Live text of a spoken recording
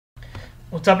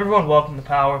What's up, everyone? Welcome to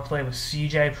Power Play with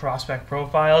CJ Prospect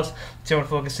Profiles. Today we're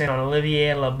focusing on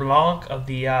Olivier Leblanc of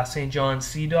the St. John's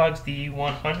Sea Dogs, the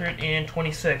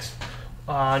 126th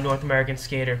North American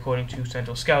skater, according to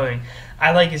Central Scouting.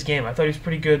 I like his game. I thought he was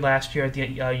pretty good last year at the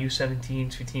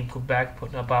U17s for Team Quebec,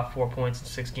 putting up 4 points in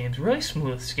 6 games. Really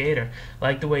smooth skater. I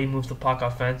like the way he moves the puck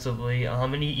offensively,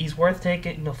 and he's worth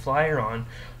taking a flyer on,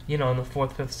 in the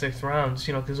 4th, 5th, 6th rounds,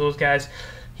 because those guys.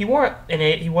 He wore the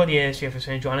ASU for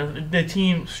St. John. The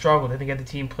team struggled. I think had the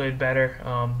team played better,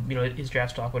 his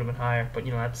draft stock would have been higher. But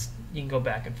you can go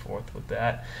back and forth with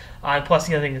that. Plus,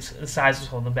 the other thing is the size is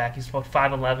holding him back. He's about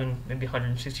 5'11", maybe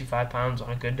 165 pounds on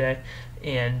a good day,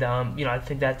 and I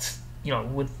think that's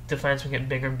with defensemen getting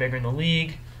bigger and bigger in the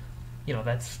league,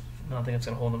 that's. I don't think it's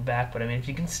going to hold him back. But I mean, if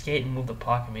you can skate and move the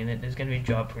puck, there's going to be a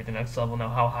job for you at the next level. Now,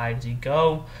 how high does he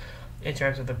go in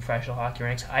terms of the professional hockey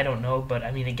ranks? I don't know, but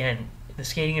again. The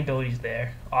skating ability is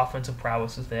there. Offensive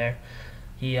prowess is there.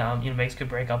 He makes good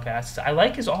breakout passes. I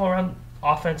like his all-around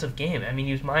offensive game.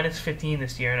 He was minus 15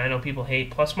 this year, and I know people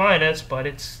hate plus minus, but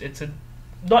it's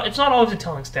not always a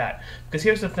telling stat. Because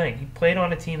here's the thing: he played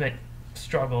on a team that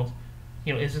struggled.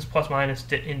 Is this plus minus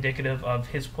indicative of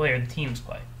his play or the team's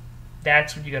play?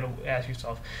 That's what you got to ask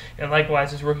yourself. And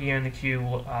likewise, his rookie year in the Q,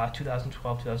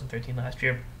 2012, 2013, last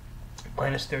year,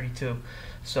 minus 32.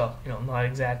 So not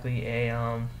exactly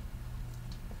a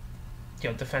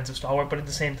defensive stalwart, but at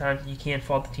the same time, you can't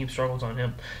fault the team struggles on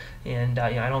him. And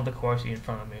I don't have the Corsi in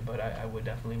front of me, but I would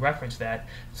definitely reference that.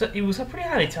 So it was a pretty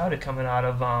highly touted coming out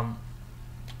of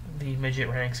the midget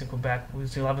ranks in Quebec. It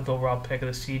was the 11th overall pick of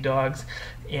the Sea Dogs.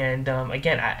 And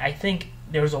again, I think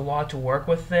there's a lot to work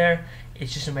with there.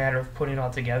 It's just a matter of putting it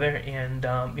all together. And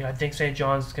I think St.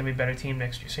 John's is going to be a better team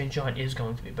next year. St. John is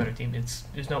going to be a better team.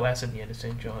 There's no S at the end of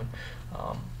St. John.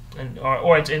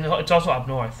 It's also up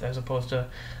north, as opposed to,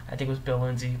 I think it was Bill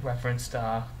Lindsay referenced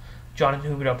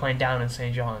Jonathan Huberdeau playing down in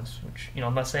St. John's, which,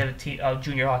 unless they have a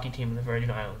junior hockey team in the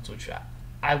Virgin Islands, which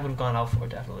I would have gone out for,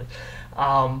 definitely.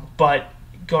 But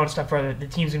going a step further, the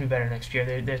team's going to be better next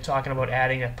year. They're talking about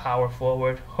adding a power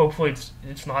forward. Hopefully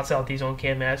it's not Southeast own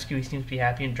Cam Askew. He seems to be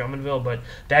happy in Drummondville, but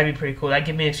that'd be pretty cool. That'd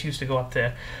give me an excuse to go up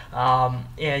there. And,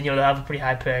 they'll have a pretty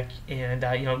high pick. And,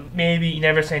 maybe you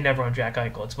never say never on Jack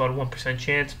Eichel. It's about a 1%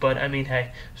 chance, but,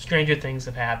 hey, stranger things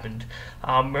have happened.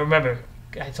 Remember,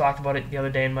 I talked about it the other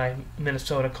day in my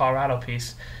Minnesota-Colorado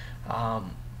piece.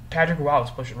 Patrick Roy was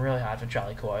pushing really hard for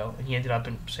Charlie Coyle, and he ended up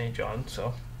in St. John,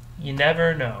 so you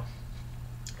never know.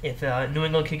 If New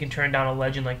England kid can turn down a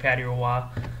legend like Patty Roy,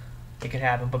 it could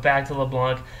happen. But back to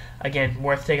LeBlanc, again,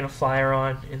 worth taking a flyer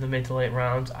on in the mid to late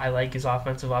rounds. I like his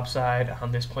offensive upside.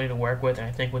 There's plenty to work with, and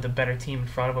I think with a better team in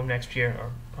front of him next year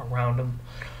or around him,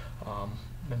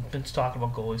 I've been talking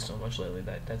about goalies so much lately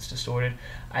that's distorted.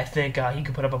 I think he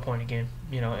could put up a point a game,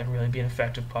 and really be an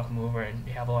effective puck mover. And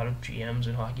you have a lot of GMs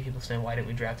and hockey people saying, why didn't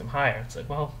we draft him higher? It's like,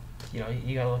 well, you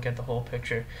got to look at the whole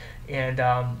picture, and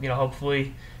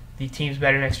hopefully the team's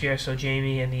better next year, so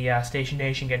Jamie and the Station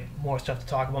Nation get more stuff to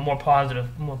talk about,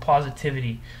 more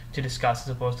positivity to discuss as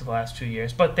opposed to the last 2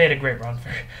 years. But they had a great run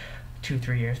for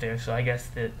 2-3 years there, so I guess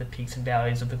the peaks and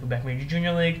valleys of the Quebec Major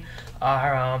Junior League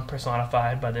are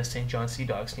personified by this St. John Sea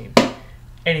Dogs team.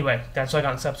 Anyway, that's all I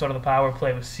got in this episode of the Power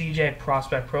Play with CJ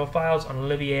Prospect Profiles on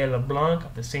Olivier Leblanc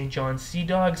of the St. John Sea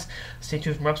Dogs. Stay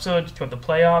tuned for more episodes throughout the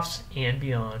playoffs and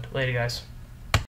beyond. Later, guys.